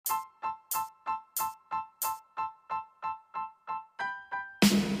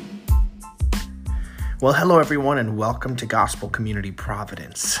Well, hello everyone, and welcome to Gospel Community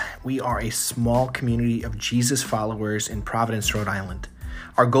Providence. We are a small community of Jesus followers in Providence, Rhode Island.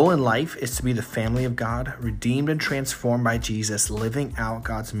 Our goal in life is to be the family of God, redeemed and transformed by Jesus, living out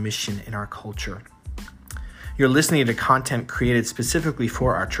God's mission in our culture. You're listening to content created specifically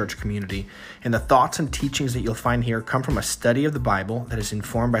for our church community, and the thoughts and teachings that you'll find here come from a study of the Bible that is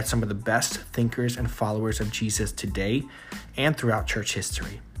informed by some of the best thinkers and followers of Jesus today and throughout church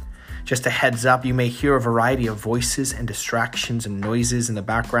history. Just a heads up, you may hear a variety of voices and distractions and noises in the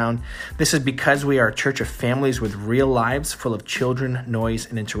background. This is because we are a church of families with real lives full of children, noise,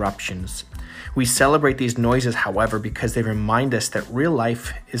 and interruptions. We celebrate these noises, however, because they remind us that real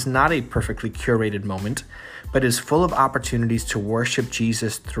life is not a perfectly curated moment, but is full of opportunities to worship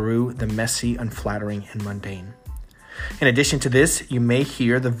Jesus through the messy, unflattering, and mundane. In addition to this, you may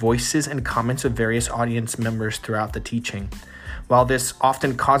hear the voices and comments of various audience members throughout the teaching. While this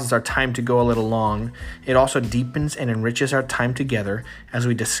often causes our time to go a little long, it also deepens and enriches our time together as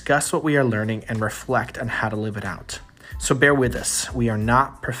we discuss what we are learning and reflect on how to live it out. So bear with us. We are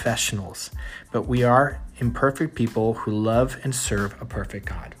not professionals, but we are imperfect people who love and serve a perfect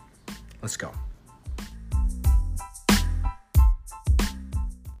God. Let's go.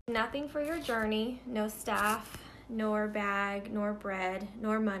 Nothing for your journey, no staff, nor bag, nor bread,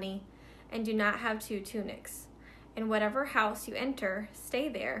 nor money, and do not have 2 tunics. In whatever house you enter, stay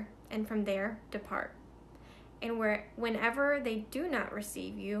there, and from there depart. And whenever they do not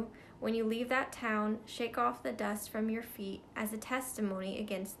receive you, when you leave that town, shake off the dust from your feet as a testimony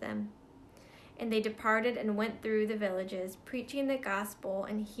against them. And they departed and went through the villages, preaching the gospel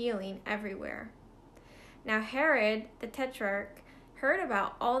and healing everywhere. Now Herod the Tetrarch heard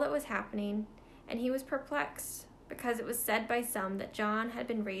about all that was happening, and he was perplexed, because it was said by some that John had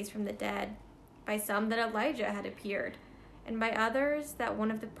been raised from the dead, by some that Elijah had appeared, and by others that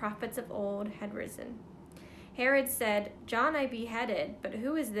one of the prophets of old had risen. Herod said, John I beheaded, but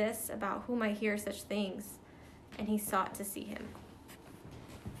who is this about whom I hear such things? And he sought to see him.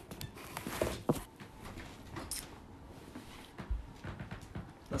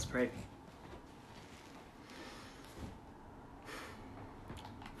 Let's pray.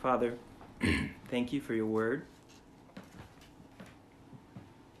 Father, thank you for your word.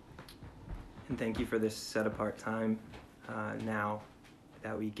 And thank you for this set-apart time now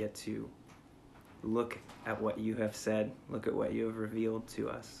that we get to look at what you have said, look at what you have revealed to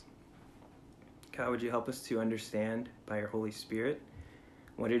us. God, would you help us to understand by your Holy Spirit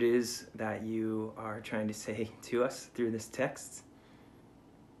what it is that you are trying to say to us through this text?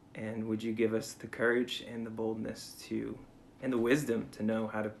 And would you give us the courage and the boldness and the wisdom to know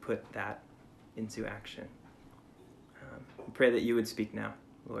how to put that into action? We pray that you would speak now,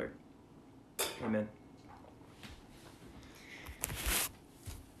 Lord. Amen.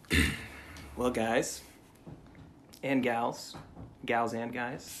 Well, guys and gals and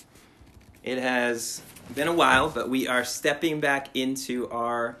guys, it has been a while, but we are stepping back into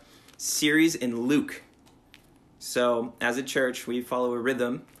our series in Luke. So, as a church, we follow a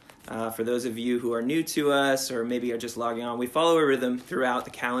rhythm. For those of you who are new to us or maybe are just logging on, we follow a rhythm throughout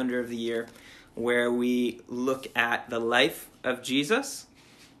the calendar of the year where we look at the life of Jesus.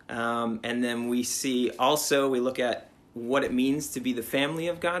 And then we look at what it means to be the family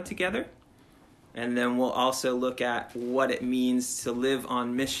of God together. And then we'll also look at what it means to live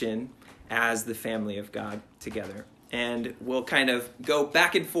on mission as the family of God together. And we'll kind of go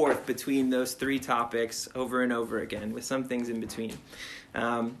back and forth between those 3 topics over and over again with some things in between.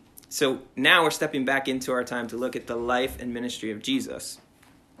 So now we're stepping back into our time to look at the life and ministry of Jesus.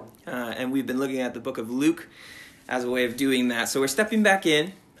 And we've been looking at the book of Luke as a way of doing that. So we're stepping back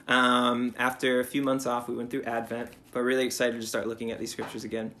in. After a few months off, we went through Advent, but really excited to start looking at these scriptures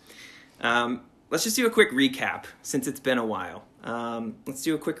again. Let's just do a quick recap since it's been a while. Let's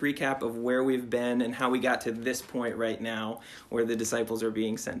do a quick recap of where we've been and how we got to this point right now where the disciples are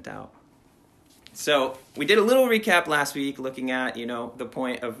being sent out. So we did a little recap last week looking at, the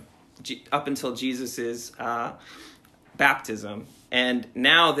point of up until Jesus's baptism. And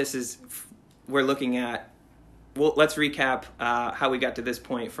now we're looking at, well, let's recap how we got to this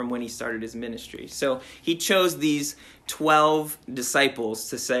point from when he started his ministry. So he chose these 12 disciples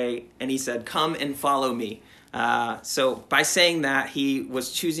to say, and he said, come and follow me. So by saying that, he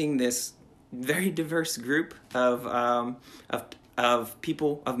was choosing this very diverse group of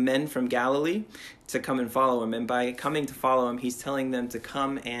people, of men from Galilee to come and follow him. And by coming to follow him, he's telling them to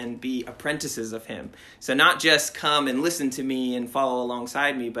come and be apprentices of him. So not just come and listen to me and follow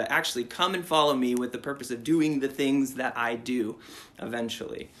alongside me, but actually come and follow me with the purpose of doing the things that I do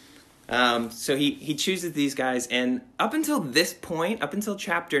eventually. So he chooses these guys. And up until this point, up until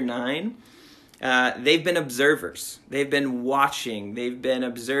chapter 9, they've been observers. They've been watching. They've been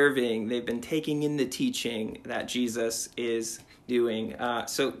observing. They've been taking in the teaching that Jesus is doing.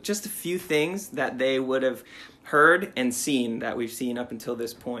 So just a few things that they would have heard and seen that we've seen up until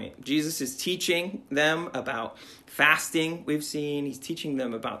this point. Jesus is teaching them about fasting, we've seen. He's teaching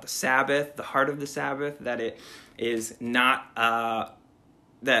them about the Sabbath, the heart of the Sabbath, that it is not,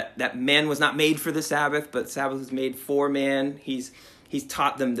 that man was not made for the Sabbath, but Sabbath was made for man. He's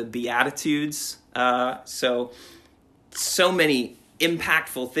taught them the Beatitudes. So many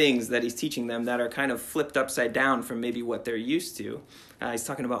impactful things that he's teaching them that are kind of flipped upside down from maybe what they're used to. He's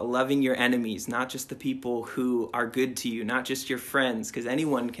talking about loving your enemies, not just the people who are good to you, not just your friends, because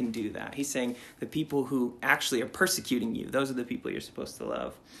anyone can do that. He's saying the people who actually are persecuting you, those are the people you're supposed to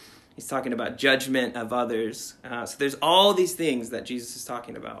love. He's talking about judgment of others. So there's all these things that Jesus is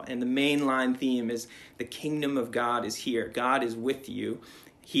talking about. And the main line theme is the kingdom of God is here. God is with you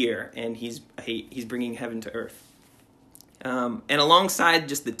here, and he's bringing heaven to earth. And alongside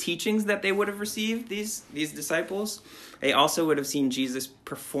just the teachings that they would have received, these disciples, they also would have seen Jesus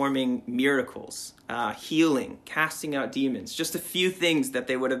performing miracles, healing, casting out demons, just a few things that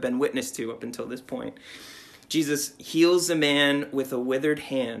they would have been witness to up until this point. Jesus heals a man with a withered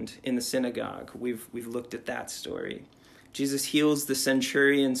hand in the synagogue. We've looked at that story. Jesus heals the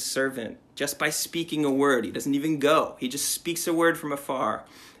centurion's servant just by speaking a word. He doesn't even go. He just speaks a word from afar,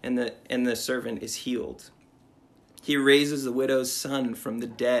 and the servant is healed. He raises the widow's son from the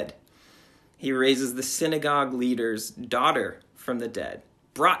dead. He raises the synagogue leader's daughter from the dead.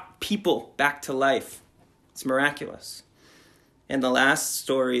 Brought people back to life. It's miraculous. And the last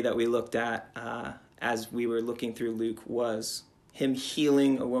story that we looked at as we were looking through Luke was him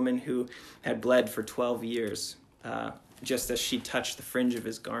healing a woman who had bled for 12 years, just as she touched the fringe of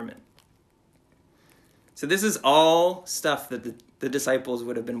his garment. So this is all stuff that the disciples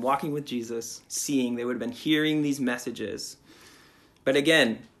would have been walking with Jesus, seeing. They would have been hearing these messages. But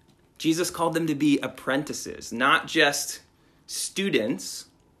again, Jesus called them to be apprentices, not just students,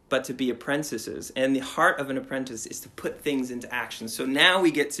 but to be apprentices. And the heart of an apprentice is to put things into action. So now we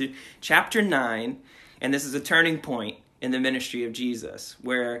get to chapter 9, and this is a turning point in the ministry of Jesus,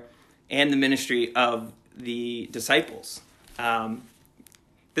 and the ministry of the disciples.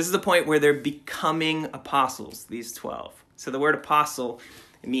 This is the point where they're becoming apostles, these 12. So the word apostle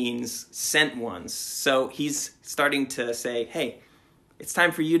means sent ones. So he's starting to say, hey, it's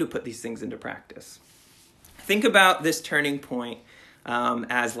time for you to put these things into practice. Think about this turning point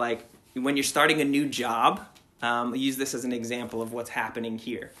as like when you're starting a new job. I'll use this as an example of what's happening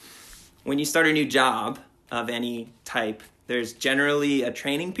here. When you start a new job of any type, there's generally a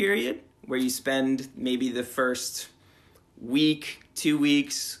training period where you spend maybe the first week, 2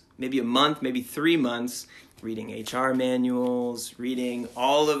 weeks, maybe a month, maybe 3 months reading HR manuals, reading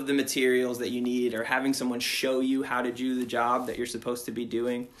all of the materials that you need, or having someone show you how to do the job that you're supposed to be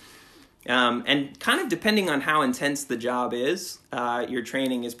doing. And kind of depending on how intense the job is, your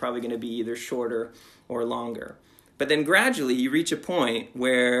training is probably going to be either shorter or longer. But then gradually you reach a point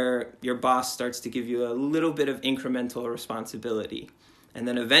where your boss starts to give you a little bit of incremental responsibility. And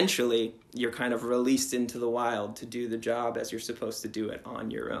then eventually you're kind of released into the wild to do the job as you're supposed to do it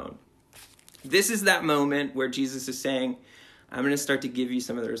on your own. This is that moment where Jesus is saying, I'm going to start to give you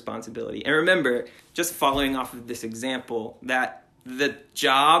some of the responsibility. And remember, just following off of this example, that the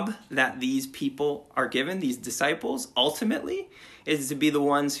job that these people are given, these disciples, ultimately, is to be the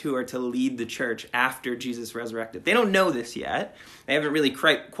ones who are to lead the church after Jesus resurrected. They don't know this yet. They haven't really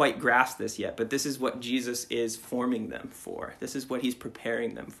quite grasped this yet, but this is what Jesus is forming them for. This is what he's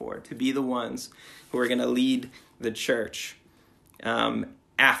preparing them for, to be the ones who are going to lead the church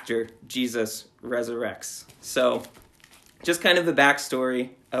after Jesus resurrects. So just kind of the backstory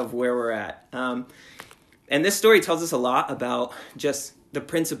of where we're at. And this story tells us a lot about just the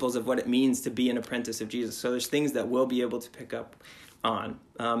principles of what it means to be an apprentice of Jesus. So there's things that we'll be able to pick up on.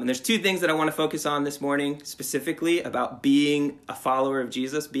 And there's 2 things that I want to focus on this morning, specifically about being a follower of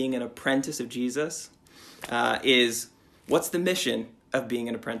Jesus, being an apprentice of Jesus, is what's the mission of being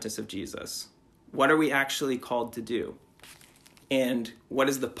an apprentice of Jesus? What are we actually called to do? And what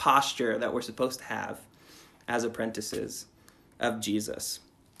is the posture that we're supposed to have as apprentices of Jesus?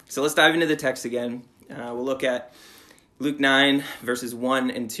 So let's dive into the text again. We'll look at Luke 9, verses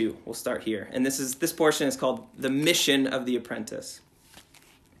 1 and 2. We'll start here. And this portion is called the mission of the apprentice.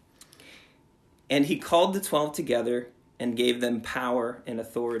 And he called the 12 together and gave them power and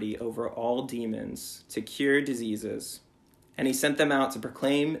authority over all demons to cure diseases. And he sent them out to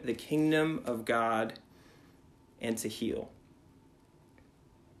proclaim the kingdom of God and to heal.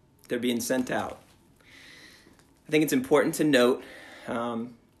 They're being sent out. I think it's important to note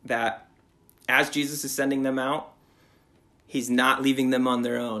that as Jesus is sending them out, he's not leaving them on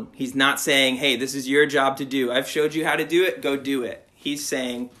their own. He's not saying, hey, this is your job to do. I've showed you how to do it. Go do it. He's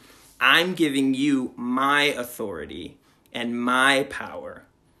saying, I'm giving you my authority and my power.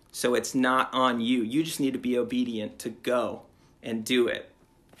 So it's not on you. You just need to be obedient to go and do it.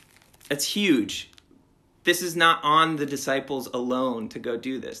 It's huge. This is not on the disciples alone to go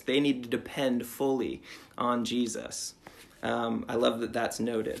do this. They need to depend fully on Jesus. I love that that's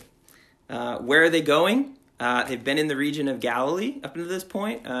noted. Where are they going? They've been in the region of Galilee up until this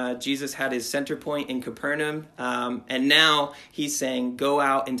point. Jesus had his center point in Capernaum. And now he's saying, go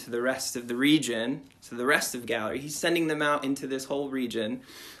out into the rest of the region, to the rest of Galilee. He's sending them out into this whole region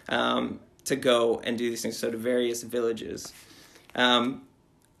to go and do these things, so to various villages.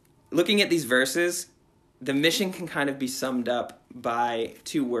 Looking at these verses, the mission can kind of be summed up by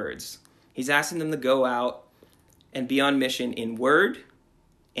two words. He's asking them to go out and be on mission in word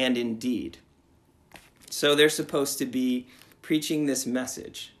and in deed. So they're supposed to be preaching this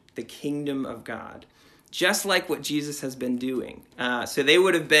message, the kingdom of God, just like what Jesus has been doing. So they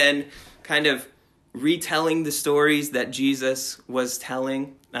would have been kind of retelling the stories that Jesus was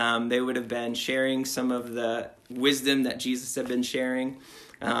telling. They would have been sharing some of the wisdom that Jesus had been sharing.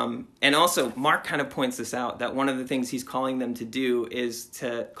 And also, Mark kind of points this out, that one of the things he's calling them to do is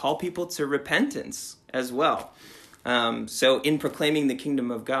to call people to repentance as well. So in proclaiming the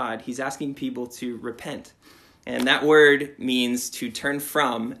kingdom of God, he's asking people to repent. And that word means to turn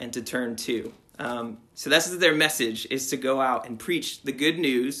from and to turn to. So that's their message, is to go out and preach the good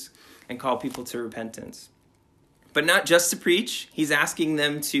news and call people to repentance. But not just to preach. He's asking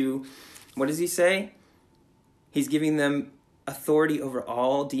them to, what does he say? He's giving them authority over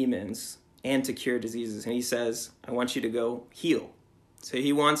all demons and to cure diseases. And he says, I want you to go heal. So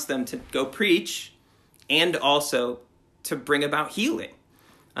he wants them to go preach and also to bring about healing.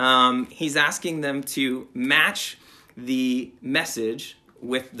 He's asking them to match the message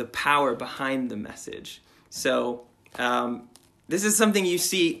with the power behind the message. So this is something you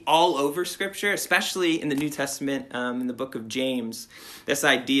see all over Scripture, especially in the New Testament, in the book of James. This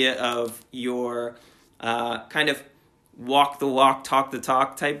idea of your kind of walk the walk, talk the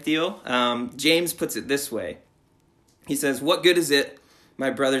talk type deal. James puts it this way. He says, what good is it, my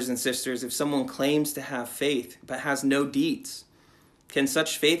brothers and sisters, if someone claims to have faith but has no deeds? Can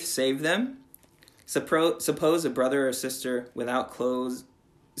such faith save them? Suppose a brother or sister without clothes.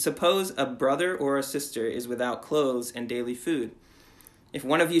 Suppose a brother or a sister is without clothes and daily food. If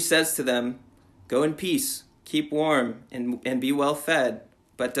one of you says to them, go in peace, keep warm, and be well fed,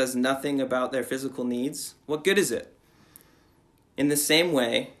 but does nothing about their physical needs, what good is it? In the same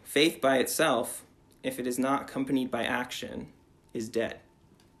way, faith by itself, if it is not accompanied by action, is dead.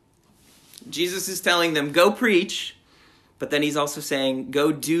 Jesus is telling them, go preach, but then he's also saying,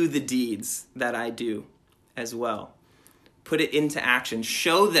 go do the deeds that I do as well. Put it into action.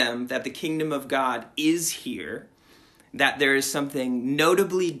 Show them that the kingdom of God is here, that there is something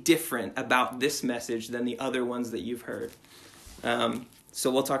notably different about this message than the other ones that you've heard. So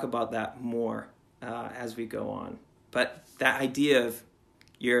we'll talk about that more as we go on. But that idea of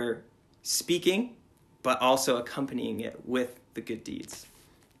you're speaking, but also accompanying it with the good deeds.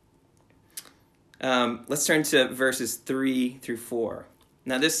 Let's turn to verses 3 through 4.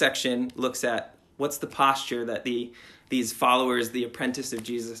 Now this section looks at what's the posture that these followers, the apprentice of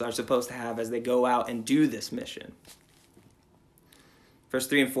Jesus, are supposed to have as they go out and do this mission. Verse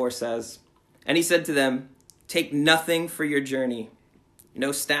 3 and 4 says, and he said to them, take nothing for your journey,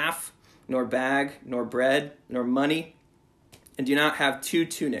 no staff, nor bag, nor bread, nor money, and do not have 2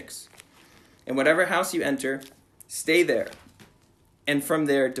 tunics. In whatever house you enter, stay there, and from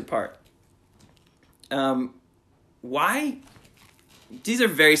there depart. Why? These are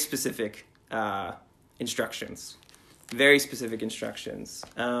very specific instructions. Very specific instructions.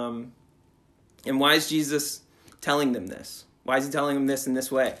 And why is Jesus telling them this? Why is he telling them this in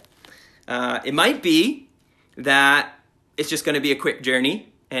this way? It might be that it's just going to be a quick journey.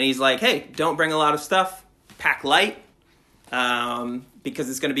 And he's like, hey, don't bring a lot of stuff. Pack light. Because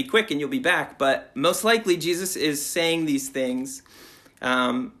it's going to be quick and you'll be back. But most likely Jesus is saying these things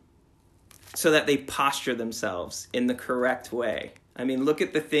so that they posture themselves in the correct way. I mean, look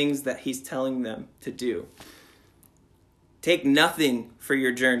at the things that he's telling them to do. Take nothing for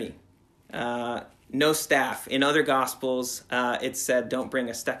your journey. No staff. In other Gospels, it said don't bring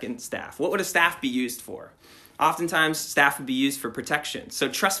a second staff. What would a staff be used for? Oftentimes, staff would be used for protection. So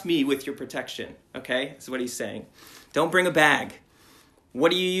trust me with your protection, okay? That's what he's saying. Don't bring a bag. What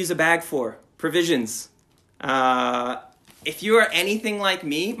do you use a bag for? Provisions. If you are anything like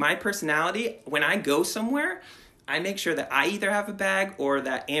me, my personality, when I go somewhere, I make sure that I either have a bag or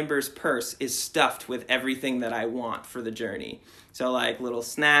that Amber's purse is stuffed with everything that I want for the journey. So like little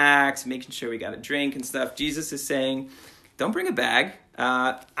snacks, making sure we got a drink and stuff. Jesus is saying, don't bring a bag.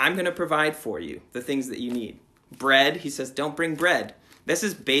 I'm going to provide for you the things that you need. Bread, he says, don't bring bread. This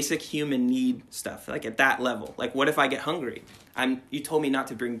is basic human need stuff, like at that level. Like, what if I get hungry? You told me not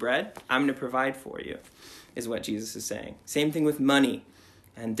to bring bread. I'm going to provide for you, is what Jesus is saying. Same thing with money.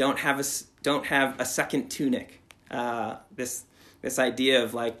 And don't have a second tunic. This idea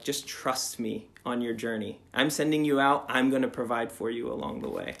of like, just trust me on your journey. I'm sending you out. I'm going to provide for you along the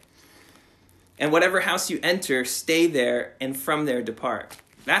way. And whatever house you enter, stay there, and from there depart.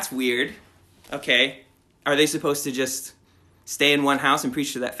 That's weird. Okay. Are they supposed to just stay in one house and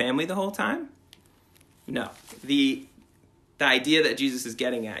preach to that family the whole time? No. The idea that Jesus is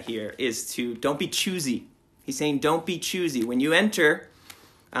getting at here is to don't be choosy. He's saying don't be choosy. When you enter,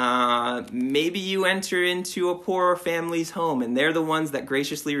 maybe you enter into a poor family's home and they're the ones that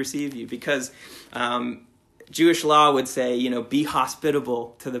graciously receive you, because Jewish law would say, be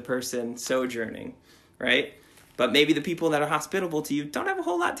hospitable to the person sojourning, right? But maybe the people that are hospitable to you don't have a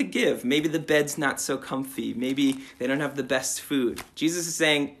whole lot to give. Maybe the bed's not so comfy. Maybe they don't have the best food. Jesus is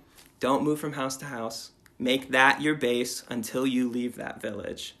saying, don't move from house to house. Make that your base until you leave that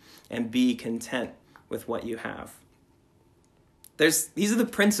village, and be content with what you have. These are the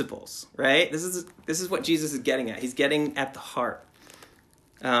principles, right? This is what Jesus is getting at. He's getting at the heart.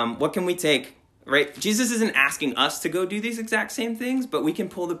 What can we take, right? Jesus isn't asking us to go do these exact same things, but we can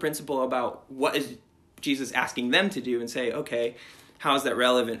pull the principle about what is Jesus asking them to do and say, okay, how is that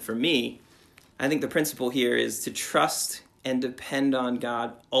relevant for me? I think the principle here is to trust and depend on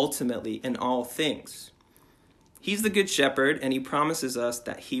God ultimately in all things. He's the good shepherd, and he promises us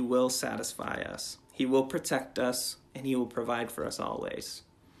that he will satisfy us. He will protect us, and he will provide for us always.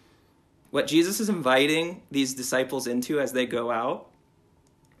 What Jesus is inviting these disciples into as they go out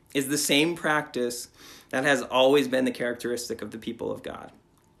is the same practice that has always been the characteristic of the people of God: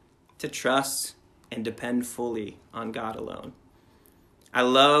 to trust and depend fully on God alone. I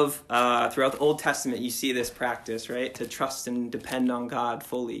love, throughout the Old Testament, you see this practice, right? To trust and depend on God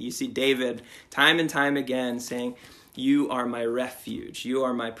fully. You see David time and time again saying, you are my refuge. You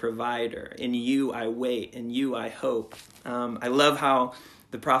are my provider. In you I wait. In you I hope. I love how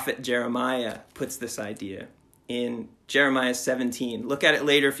the prophet Jeremiah puts this idea in Jeremiah 17. Look at it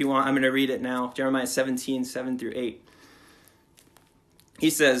later if you want. I'm going to read it now. Jeremiah 17, 7 through 8. He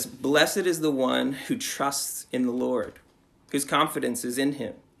says, blessed is the one who trusts in the Lord, whose confidence is in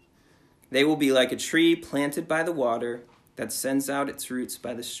him. They will be like a tree planted by the water that sends out its roots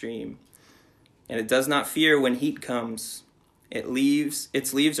by the stream. And it does not fear when heat comes.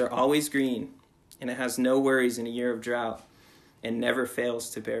 Its leaves are always green, and it has no worries in a year of drought, and never fails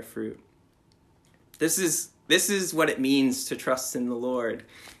to bear fruit. This is what it means to trust in the Lord,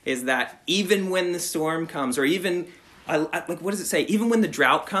 is that even when the storm comes, or even, what does it say? Even when the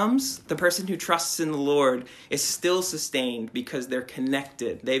drought comes, the person who trusts in the Lord is still sustained because they're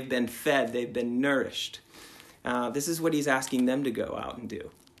connected. They've been fed. They've been nourished. This is what he's asking them to go out and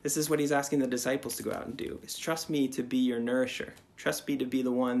do. This is what he's asking the disciples to go out and do, is trust me to be your nourisher. Trust me to be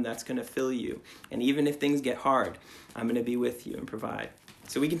the one that's going to fill you. And even if things get hard, I'm going to be with you and provide.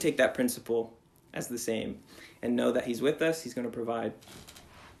 So we can take that principle as the same and know that he's with us, he's going to provide.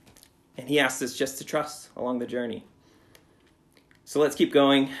 And he asks us just to trust along the journey. So let's keep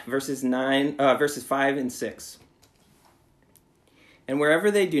going. Verses 5 and 6. And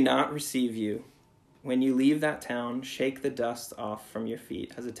wherever they do not receive you, when you leave that town, shake the dust off from your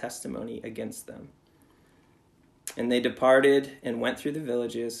feet as a testimony against them. And they departed and went through the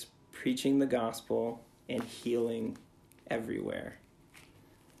villages, preaching the gospel and healing everywhere.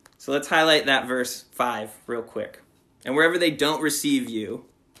 So let's highlight that verse 5 real quick. And wherever they don't receive you,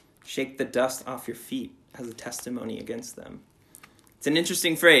 shake the dust off your feet as a testimony against them. It's an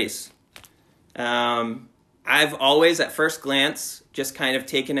interesting phrase. I've always, at first glance, just kind of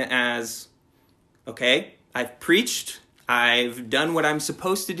taken it as, okay, I've preached, I've done what I'm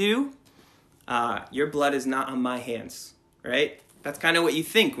supposed to do, your blood is not on my hands, right? That's kind of what you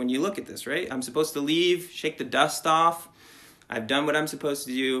think when you look at this, right? I'm supposed to leave, shake the dust off, I've done what I'm supposed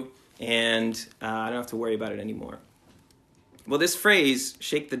to do, and I don't have to worry about it anymore. Well, this phrase,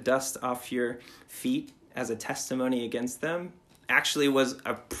 shake the dust off your feet as a testimony against them, actually was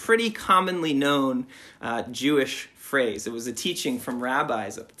a pretty commonly known Jewish phrase. It was a teaching from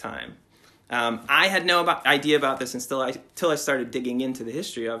rabbis at the time. I had no idea about this until I started digging into the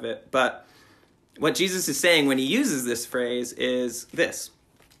history of it. But what Jesus is saying when he uses this phrase is this.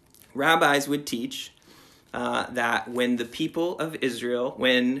 Rabbis would teach that when the people of Israel,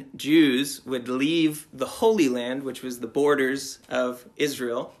 when Jews would leave the Holy Land, which was the borders of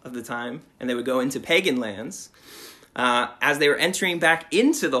Israel of the time, and they would go into pagan lands, as they were entering back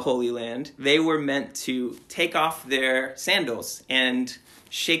into the Holy Land, they were meant to take off their sandals and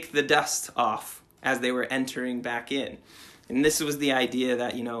shake the dust off as they were entering back in. And this was the idea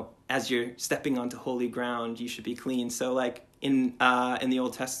that, as you're stepping onto holy ground, you should be clean. So like in the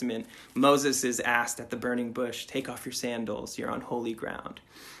Old Testament, Moses is asked at the burning bush, take off your sandals, you're on holy ground.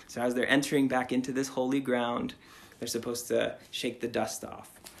 So as they're entering back into this holy ground, they're supposed to shake the dust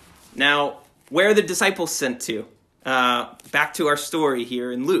off. Now, where are the disciples sent to? Back to our story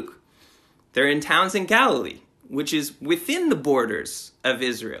here in Luke. They're in towns in Galilee, which is within the borders of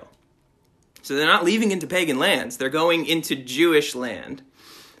Israel. So they're not leaving into pagan lands. They're going into Jewish land.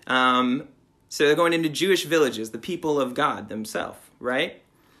 So they're going into Jewish villages, the people of God themselves, right?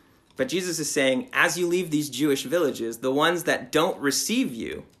 But Jesus is saying, as you leave these Jewish villages, the ones that don't receive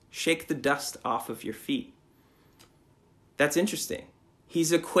you, shake the dust off of your feet. That's interesting.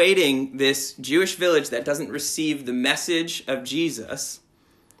 He's equating this Jewish village that doesn't receive the message of Jesus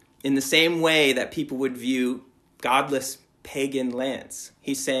in the same way that people would view godless pagan lands.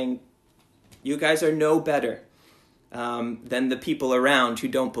 He's saying, you guys are no better than the people around who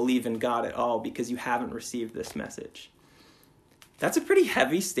don't believe in God at all because you haven't received this message. That's a pretty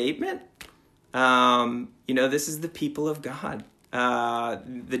heavy statement. This is the people of God,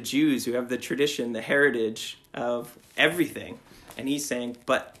 the Jews who have the tradition, the heritage of everything. And he's saying,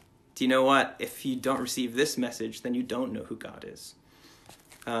 but do you know what? If you don't receive this message, then you don't know who God is.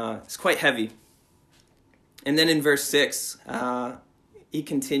 It's quite heavy. And then in verse 6, he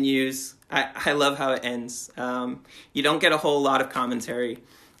continues. I love how it ends. You don't get a whole lot of commentary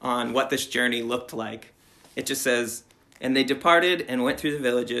on what this journey looked like. It just says, and they departed and went through the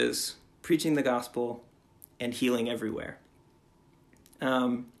villages, preaching the gospel and healing everywhere.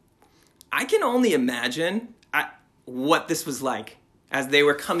 I can only imagine what this was like as they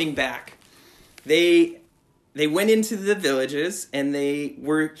were coming back. They went into the villages and they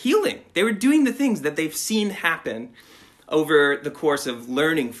were healing. They were doing the things that they've seen happen over the course of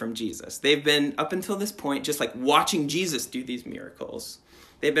learning from Jesus. They've been, up until this point, just like watching Jesus do these miracles.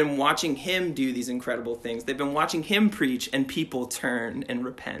 They've been watching him do these incredible things. They've been watching him preach and people turn and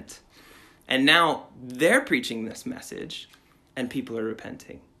repent. And now they're preaching this message and people are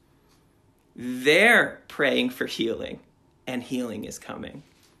repenting. They're praying for healing and healing is coming.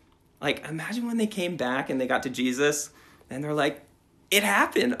 Like, imagine when they came back and they got to Jesus and they're like, it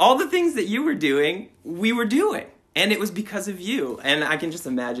happened. All the things that you were doing, we were doing. And it was because of you. And I can just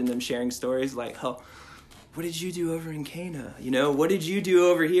imagine them sharing stories like, oh, what did you do over in Cana? What did you do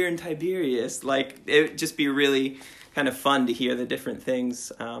over here in Tiberias? Like, it would just be really kind of fun to hear the different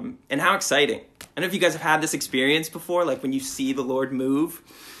things. And how exciting. I don't know if you guys have had this experience before, like when you see the Lord move,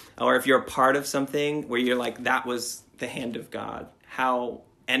 or if you're a part of something where you're like, that was the hand of God. How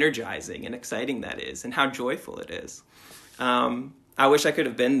energizing and exciting that is, and how joyful it is. I wish I could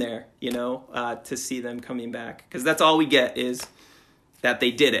have been there, to see them coming back. Because that's all we get is that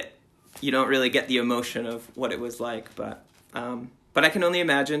they did it. You don't really get the emotion of what it was like. But I can only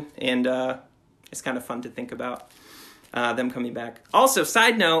imagine. And it's kind of fun to think about them coming back. Also,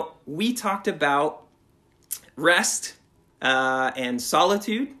 side note, we talked about rest and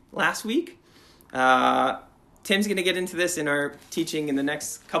solitude last week. Tim's going to get into this in our teaching in the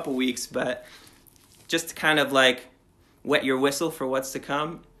next couple weeks. But just to kind of like wet your whistle for what's to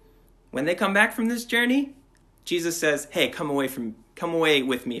come. When they come back from this journey, Jesus says, hey, come away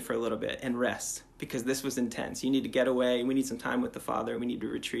with me for a little bit and rest, because this was intense. You need to get away. We need some time with the Father. We need to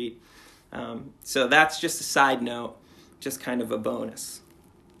retreat. So that's just a side note, just kind of a bonus.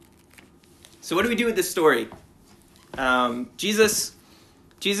 So what do we do with this story? Jesus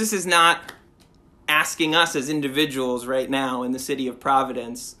is not asking us as individuals right now in the city of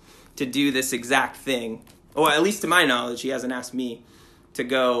Providence to do this exact thing. Or at least to my knowledge, he hasn't asked me to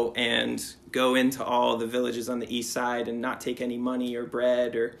go into all the villages on the east side and not take any money or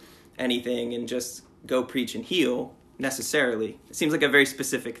bread or anything and just go preach and heal necessarily. It seems like a very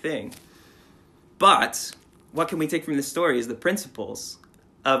specific thing. But what can we take from this story is the principles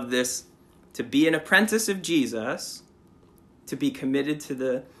of this: to be an apprentice of Jesus, to be committed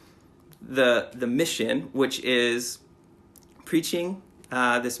to the mission, which is preaching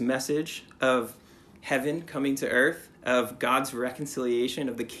this message of heaven coming to earth, of God's reconciliation,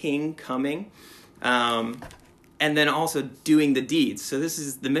 of the King coming, and then also doing the deeds. So this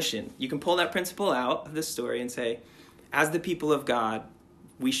is the mission. You can pull that principle out of this story and say, as the people of God,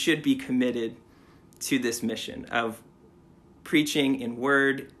 we should be committed to this mission of preaching in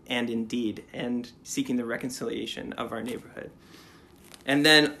word and in deed, and seeking the reconciliation of our neighborhood. And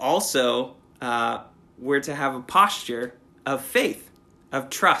then also, we're to have a posture of faith, of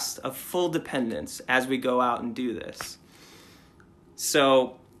trust, of full dependence as we go out and do this.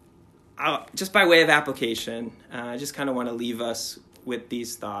 So, just by way of application, I just kind of want to leave us with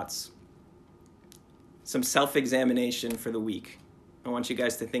these thoughts. Some self-examination for the week. I want you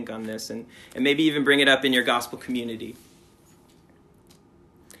guys to think on this and maybe even bring it up in your gospel community.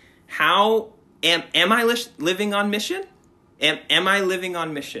 How am I living on mission? Am I living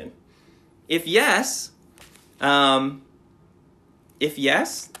on mission? If yes, then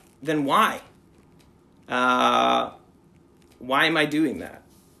why? Why am I doing that?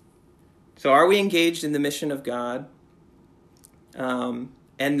 So are we engaged in the mission of God? And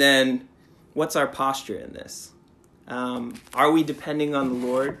then what's our posture in this? Are we depending on the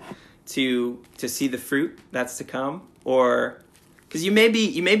Lord to see the fruit that's to come? Or because you may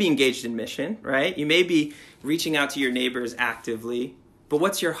be engaged in mission, right? You may be reaching out to your neighbors actively, but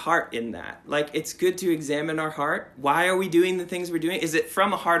what's your heart in that? Like, it's good to examine our heart. Why are we doing the things we're doing? Is it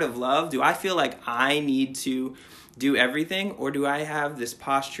from a heart of love? Do I feel like I need to do everything? Or do I have this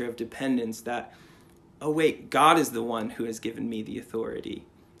posture of dependence that, oh wait, God is the one who has given me the authority.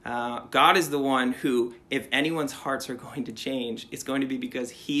 God is the one who, if anyone's hearts are going to change, it's going to be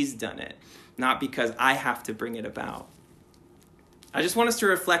because he's done it, not because I have to bring it about. I just want us to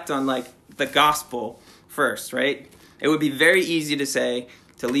reflect on like the gospel first, right? It would be very easy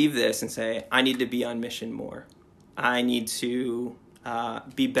to leave this and say, I need to be on mission more. I need to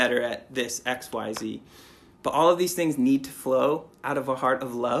be better at this X, Y, Z. But all of these things need to flow out of a heart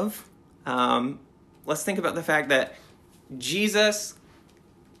of love. Let's think about the fact that Jesus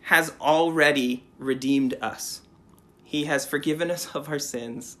has already redeemed us. He has forgiven us of our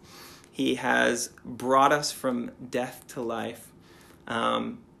sins. He has brought us from death to life.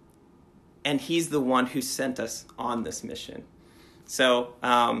 And he's the one who sent us on this mission. So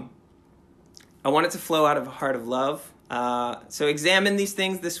I want it to flow out of a heart of love. So examine these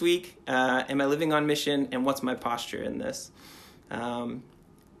things this week. Am I living on mission? And what's my posture in this? I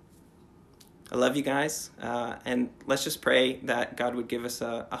love you guys. And let's just pray that God would give us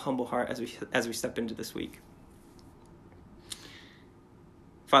a humble heart as we step into this week.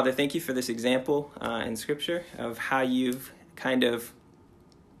 Father, thank you for this example in Scripture of how you've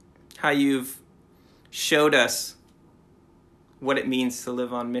showed us what it means to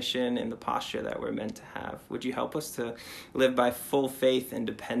live on mission and the posture that we're meant to have. Would you help us to live by full faith and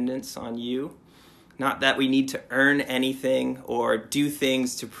dependence on you? Not that we need to earn anything or do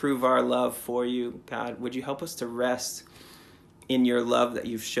things to prove our love for you. God, would you help us to rest in your love that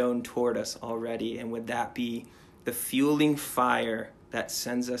you've shown toward us already? And would that be the fueling fire that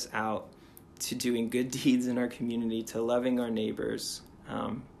sends us out to doing good deeds in our community, to loving our neighbors,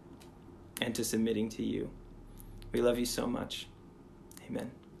 and to submitting to you. We love you so much.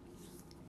 Amen.